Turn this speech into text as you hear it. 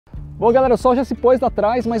Bom galera, o sol já se pôs lá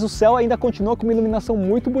atrás, mas o céu ainda continua com uma iluminação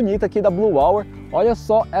muito bonita aqui da Blue Hour. Olha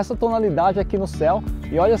só essa tonalidade aqui no céu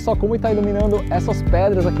e olha só como está iluminando essas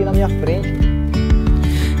pedras aqui na minha frente.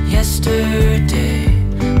 Yesterday,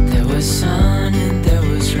 there was sun and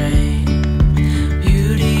there was rain.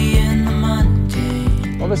 Beauty in the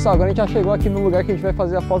mundane. Bom pessoal, agora a gente já chegou aqui no lugar que a gente vai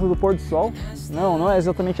fazer a foto do pôr do sol. Não é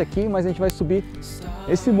exatamente aqui, mas a gente vai subir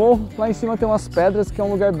esse morro. Lá em cima tem umas pedras que é um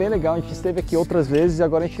lugar bem legal. A gente esteve aqui outras vezes e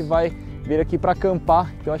agora a gente vai vir aqui para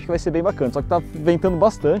acampar. Então acho que vai ser bem bacana. Só que tá ventando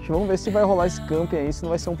bastante. Vamos ver se vai rolar esse camping aí, se não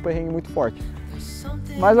vai ser um perrengue muito forte.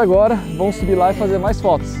 Mas agora vamos subir lá e fazer mais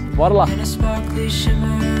fotos. Bora lá!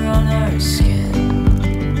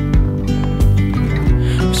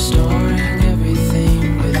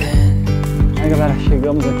 Aí galera,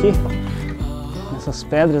 chegamos aqui. Nessas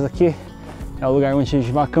pedras aqui é o lugar onde a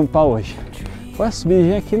gente vai acampar hoje. Olha, a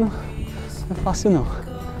subidinha aqui não é fácil não.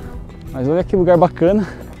 Mas olha que lugar bacana.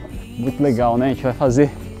 Muito legal, né? A gente vai fazer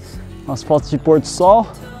umas fotos de pôr do sol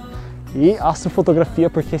e astrofotografia,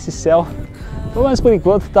 porque esse céu, pelo menos por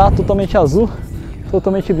enquanto, tá totalmente azul,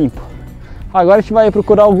 totalmente limpo. Agora a gente vai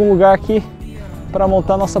procurar algum lugar aqui para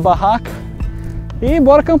montar nossa barraca e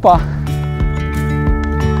bora acampar.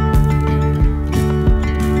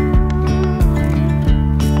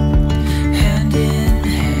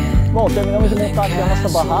 Bom, terminamos de montar aqui a nossa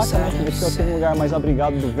barraca, né? A gente deixou aqui um lugar mais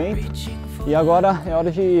abrigado do vento. E agora é hora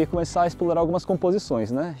de começar a explorar algumas composições,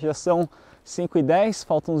 né? Já são 5h10,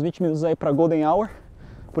 faltam uns 20 minutos aí para Golden Hour,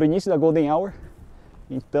 para o início da Golden Hour.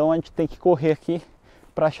 Então a gente tem que correr aqui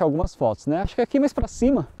para achar algumas fotos, né? Acho que aqui mais para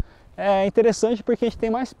cima é interessante porque a gente tem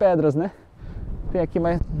mais pedras, né? Tem aqui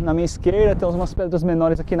mais na minha esquerda, tem umas pedras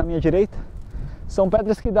menores aqui na minha direita. São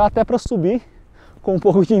pedras que dá até para subir com um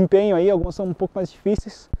pouco de empenho aí, algumas são um pouco mais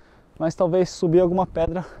difíceis. Mas talvez subir alguma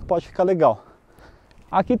pedra pode ficar legal.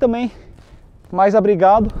 Aqui também, mais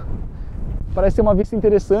abrigado, parece ter uma vista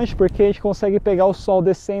interessante porque a gente consegue pegar o sol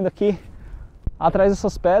descendo aqui atrás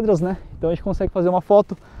dessas pedras, né? Então a gente consegue fazer uma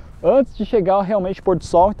foto antes de chegar realmente ao pôr do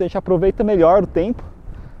sol, então a gente aproveita melhor o tempo.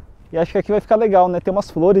 E acho que aqui vai ficar legal, né? Tem umas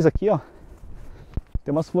flores aqui, ó.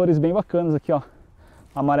 Tem umas flores bem bacanas aqui, ó,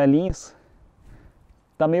 amarelinhas.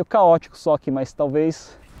 Tá meio caótico só aqui, mas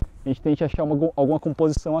talvez a gente tente achar alguma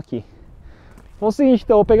composição aqui. Então é o seguinte,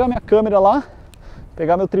 então eu vou pegar minha câmera lá,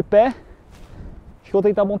 pegar meu tripé, acho que vou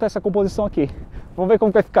tentar montar essa composição aqui. Vamos ver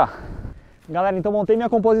como vai ficar. Galera, então montei minha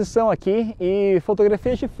composição aqui e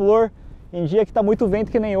fotografias de flor em dia que tá muito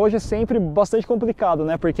vento que nem hoje é sempre bastante complicado,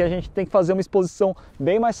 né? Porque a gente tem que fazer uma exposição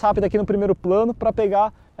bem mais rápida aqui no primeiro plano para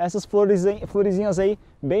pegar essas florezinhas aí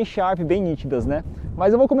bem sharp, bem nítidas, né?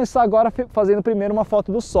 Mas eu vou começar agora fazendo primeiro uma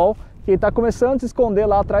foto do sol, que está começando a se esconder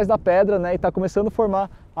lá atrás da pedra, né? E está começando a formar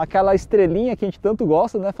aquela estrelinha que a gente tanto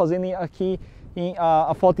gosta, né? Fazendo aqui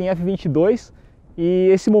a foto em f22. E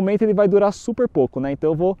esse momento ele vai durar super pouco, né? Então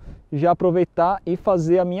eu vou já aproveitar e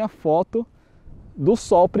fazer a minha foto do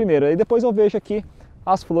sol primeiro. Aí depois eu vejo aqui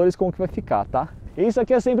as flores como que vai ficar, tá? Isso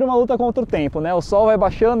aqui é sempre uma luta contra o tempo, né? O sol vai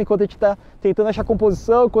baixando enquanto a gente está tentando achar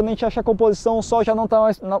composição. Quando a gente acha a composição, o sol já não está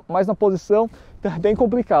mais na posição. Então é bem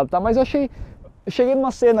complicado, tá? Mas eu cheguei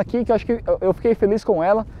numa cena aqui que eu acho que eu fiquei feliz com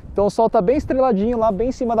ela. Então o sol está bem estreladinho lá, bem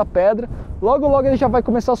em cima da pedra. Logo ele já vai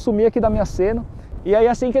começar a sumir aqui da minha cena. E aí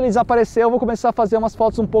assim que ele desaparecer eu vou começar a fazer umas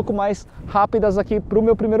fotos um pouco mais rápidas aqui para o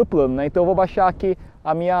meu primeiro plano, né? Então eu vou baixar aqui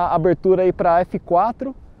a minha abertura aí para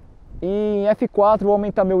F4. E em F4 vou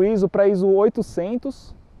aumentar meu ISO para ISO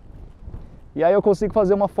 800. E aí eu consigo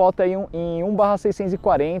fazer uma foto aí em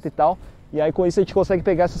 1/640 e tal. E aí com isso a gente consegue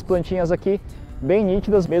pegar essas plantinhas aqui bem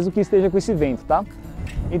nítidas, mesmo que esteja com esse vento, tá?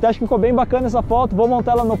 Então acho que ficou bem bacana essa foto, vou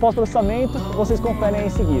montar ela no pós-processamento, vocês conferem aí em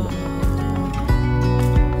seguida.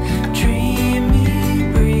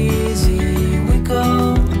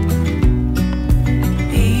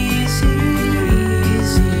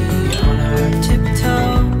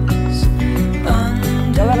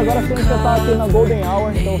 Galera, agora sim a gente já tá aqui na Golden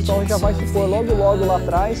Hour, então o sol já vai se pôr logo lá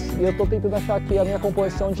atrás e eu tô tentando achar aqui a minha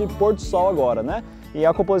composição de pôr do sol agora, né? E é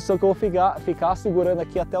a composição que eu vou ficar segurando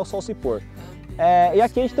aqui até o sol se pôr. E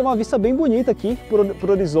aqui a gente tem uma vista bem bonita aqui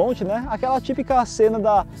pro horizonte, né? Aquela típica cena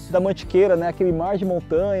da Mantiqueira, né? Aquele mar de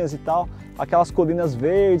montanhas e tal, aquelas colinas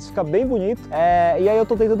verdes, fica bem bonito. E aí eu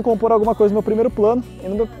tô tentando compor alguma coisa no meu primeiro plano, e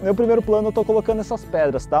no meu primeiro plano eu tô colocando essas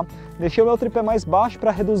pedras, tá? Deixei o meu tripé mais baixo para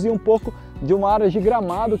reduzir um pouco de uma área de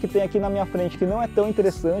gramado que tem aqui na minha frente, que não é tão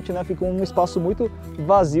interessante, né? Fica um espaço muito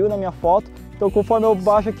vazio na minha foto. Então conforme eu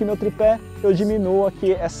baixo aqui meu tripé, eu diminuo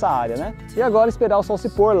aqui essa área, né? E agora esperar o sol se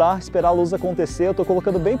pôr lá, esperar a luz acontecer. Eu tô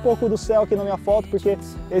colocando bem pouco do céu aqui na minha foto, porque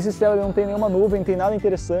esse céu não tem nenhuma nuvem, não tem nada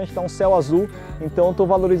interessante, tá um céu azul. Então eu tô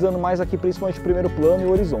valorizando mais aqui principalmente o primeiro plano e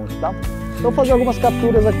o horizonte, tá? Eu vou fazer algumas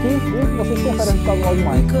capturas aqui e vocês conferem o resultado logo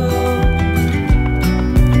mais.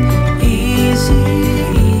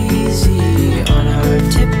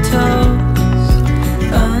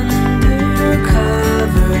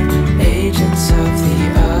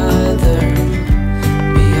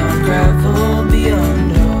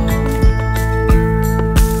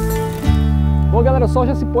 Bom galera, o sol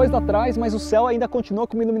já se pôs lá atrás, mas o céu ainda continua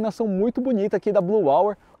com uma iluminação muito bonita aqui da Blue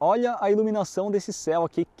Hour. Olha a iluminação desse céu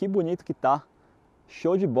aqui, que bonito que tá.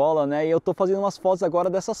 Show de bola, né? E eu tô fazendo umas fotos agora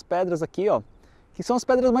dessas pedras aqui, ó, que são as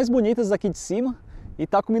pedras mais bonitas aqui de cima. E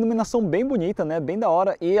tá com uma iluminação bem bonita, né? Bem da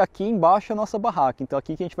hora. E aqui embaixo é a nossa barraca. Então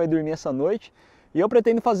aqui que a gente vai dormir essa noite. E eu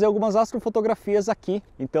pretendo fazer algumas astrofotografias aqui.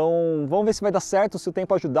 Então vamos ver se vai dar certo, se o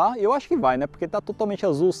tempo ajudar. Eu acho que vai, né? Porque tá totalmente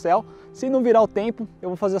azul o céu. Se não virar o tempo, eu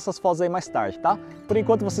vou fazer essas fotos aí mais tarde, tá? Por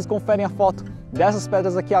enquanto vocês conferem a foto dessas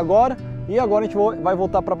pedras aqui agora. E agora a gente vai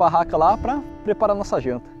voltar para a barraca lá para preparar a nossa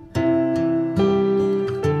janta.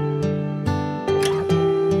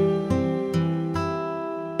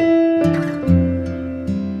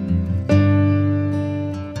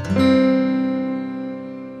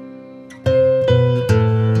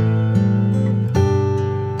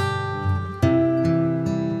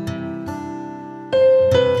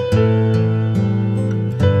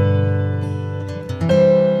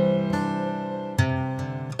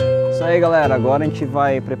 Isso aí galera, agora a gente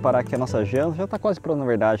vai preparar aqui a nossa janta, já tá quase pronto na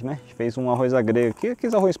verdade, né? A gente fez um arroz à grega aqui,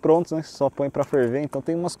 aqueles arroz prontos, né? Só põe pra ferver, então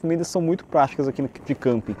tem umas comidas que são muito práticas aqui de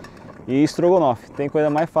camping. E estrogonofe, tem coisa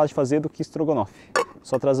mais fácil de fazer do que estrogonofe.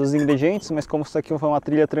 Só trazer os ingredientes, mas como isso aqui foi uma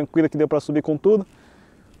trilha tranquila que deu pra subir com tudo,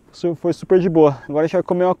 foi super de boa. Agora a gente vai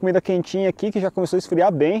comer uma comida quentinha aqui, que já começou a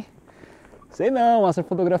esfriar bem. Sei não, essa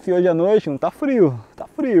fotografia hoje à noite não tá frio, tá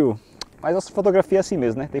frio. Mas essa fotografia é assim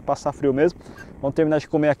mesmo, né? Tem que passar frio mesmo. Vamos terminar de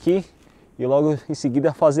comer aqui e logo em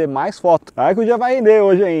seguida fazer mais fotos. Ai que o dia vai render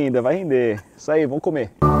hoje ainda, vai render. Isso aí, vamos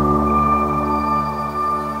comer.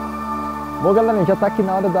 Bom galera, a gente já tá aqui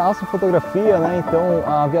na hora da astrofotografia, né? Então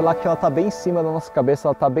a Via Láctea ela tá bem em cima da nossa cabeça,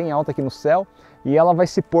 ela tá bem alta aqui no céu. E ela vai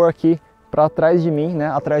se pôr aqui para trás de mim,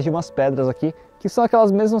 né? Atrás de umas pedras aqui, que são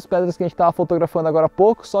aquelas mesmas pedras que a gente estava fotografando agora há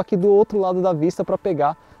pouco, só que do outro lado da vista para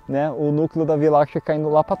pegar, né, o núcleo da Via Láctea caindo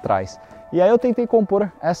lá para trás. E aí eu tentei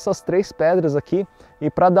compor essas três pedras aqui e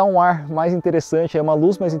para dar um ar mais interessante, uma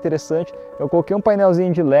luz mais interessante, eu coloquei um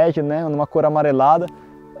painelzinho de LED, né, numa cor amarelada,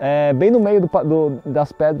 bem no meio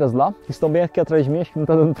das pedras lá, que estão bem aqui atrás de mim, acho que não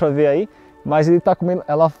está dando para ver aí, mas ele tá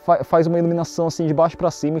ela faz uma iluminação assim de baixo para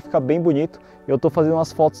cima e fica bem bonito. Eu estou fazendo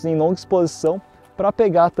umas fotos em longa exposição para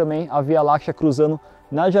pegar também a Via Láctea cruzando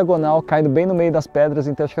na diagonal, caindo bem no meio das pedras,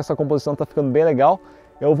 então acho que essa composição está ficando bem legal.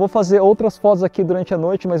 Eu vou fazer outras fotos aqui durante a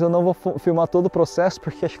noite, mas eu não vou filmar todo o processo,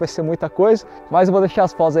 porque acho que vai ser muita coisa, mas eu vou deixar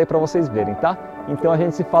as fotos aí para vocês verem, tá? Então a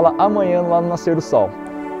gente se fala amanhã lá no nascer do sol.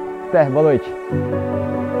 Até, boa noite!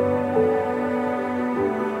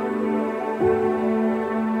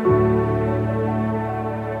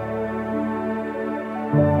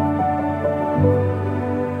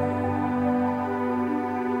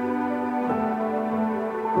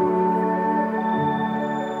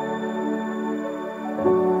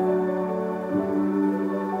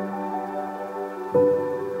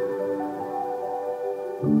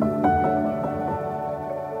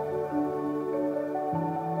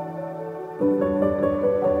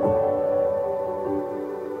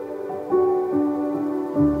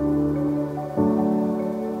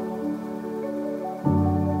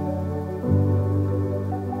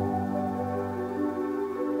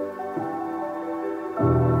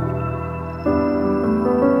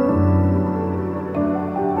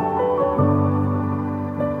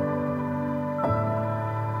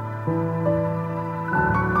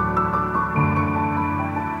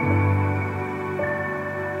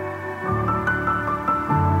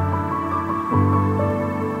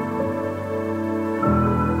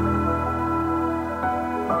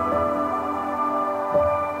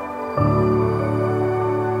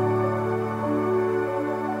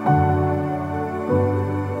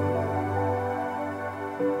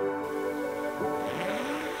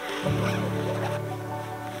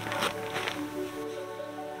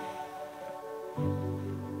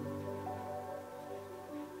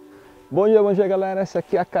 Bom dia galera, essa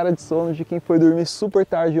aqui é a cara de sono de quem foi dormir super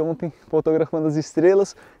tarde ontem fotografando as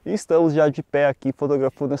estrelas e estamos já de pé aqui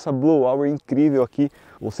fotografando essa Blue Hour incrível aqui.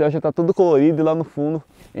 O céu já está todo colorido e lá no fundo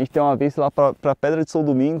a gente tem uma vista lá para a Pedra de São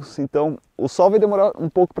Domingos, então o sol vai demorar um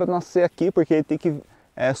pouco para nascer aqui porque ele tem que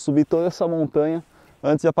subir toda essa montanha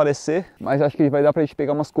antes de aparecer, mas acho que vai dar pra gente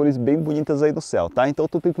pegar umas cores bem bonitas aí do céu, tá? Então eu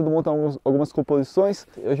tô tentando montar algumas composições,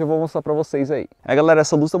 eu já vou mostrar pra vocês aí. Galera,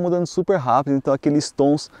 essa luz tá mudando super rápido, então aqueles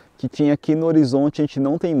tons que tinha aqui no horizonte a gente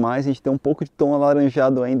não tem mais, a gente tem um pouco de tom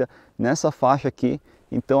alaranjado ainda nessa faixa aqui.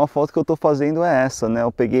 Então a foto que eu tô fazendo é essa, né?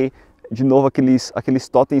 Eu peguei de novo aqueles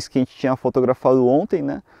totens que a gente tinha fotografado ontem,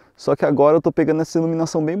 né? Só que agora eu tô pegando essa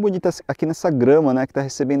iluminação bem bonita aqui nessa grama, né? Que tá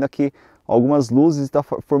recebendo aqui algumas luzes e tá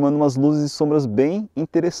formando umas luzes e sombras bem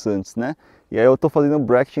interessantes, né? E aí eu tô fazendo o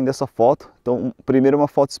bracketing dessa foto. Então, primeiro uma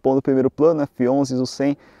foto expondo o primeiro plano, F11, ISO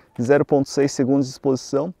 100, 0.6 segundos de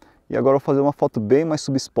exposição. E agora eu vou fazer uma foto bem mais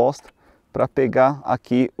subexposta para pegar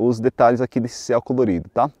aqui os detalhes aqui desse céu colorido,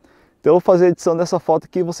 tá? Então eu vou fazer a edição dessa foto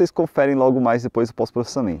aqui e vocês conferem logo mais depois do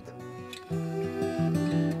pós-processamento.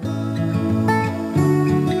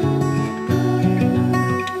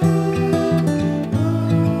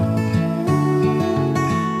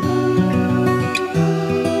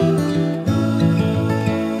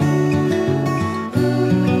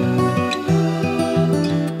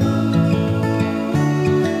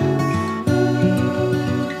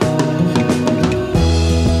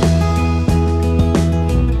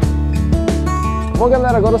 Bom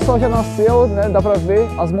galera, agora o sol já nasceu, né? Dá pra ver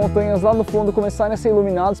as montanhas lá no fundo começarem a ser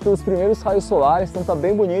iluminadas pelos primeiros raios solares, então tá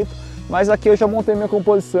bem bonito. Mas aqui eu já montei minha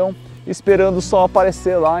composição, esperando o sol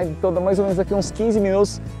aparecer lá, então mais ou menos aqui uns 15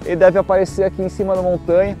 minutos ele deve aparecer aqui em cima da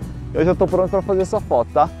montanha. Eu já tô pronto para fazer essa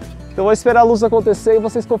foto, tá? Então vou esperar a luz acontecer e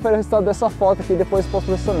vocês conferem o resultado dessa foto aqui depois do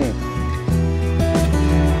pós-processamento.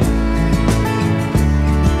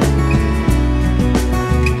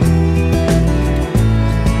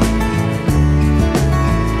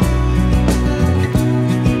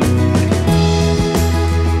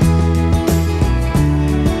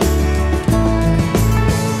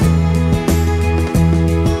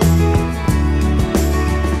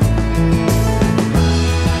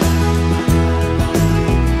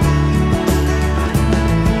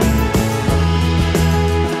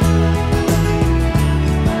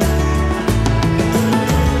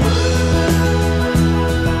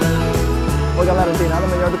 Galera, não tem nada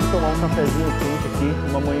melhor do que tomar um cafezinho quente aqui,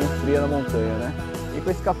 uma manhã fria na montanha, né? E com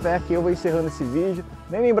esse café aqui eu vou encerrando esse vídeo.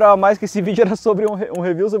 Nem lembrava mais que esse vídeo era sobre um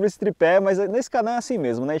review sobre esse tripé, mas nesse canal é assim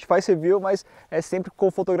mesmo, né? A gente faz review, mas é sempre com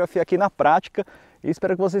fotografia aqui na prática. E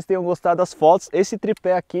espero que vocês tenham gostado das fotos. Esse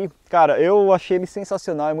tripé aqui, cara, eu achei ele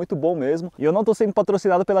sensacional, é muito bom mesmo. E eu não tô sendo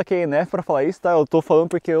patrocinado pela Canon EF para falar isso, tá? Eu tô falando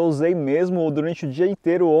porque eu usei mesmo durante o dia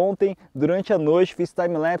inteiro ontem, durante a noite, fiz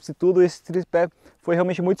time-lapse e tudo. Esse tripé foi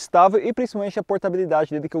realmente muito estável e principalmente a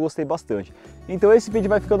portabilidade dele que eu gostei bastante. Então esse vídeo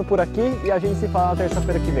vai ficando por aqui e a gente se fala na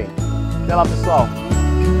terça-feira que vem. Até lá, pessoal!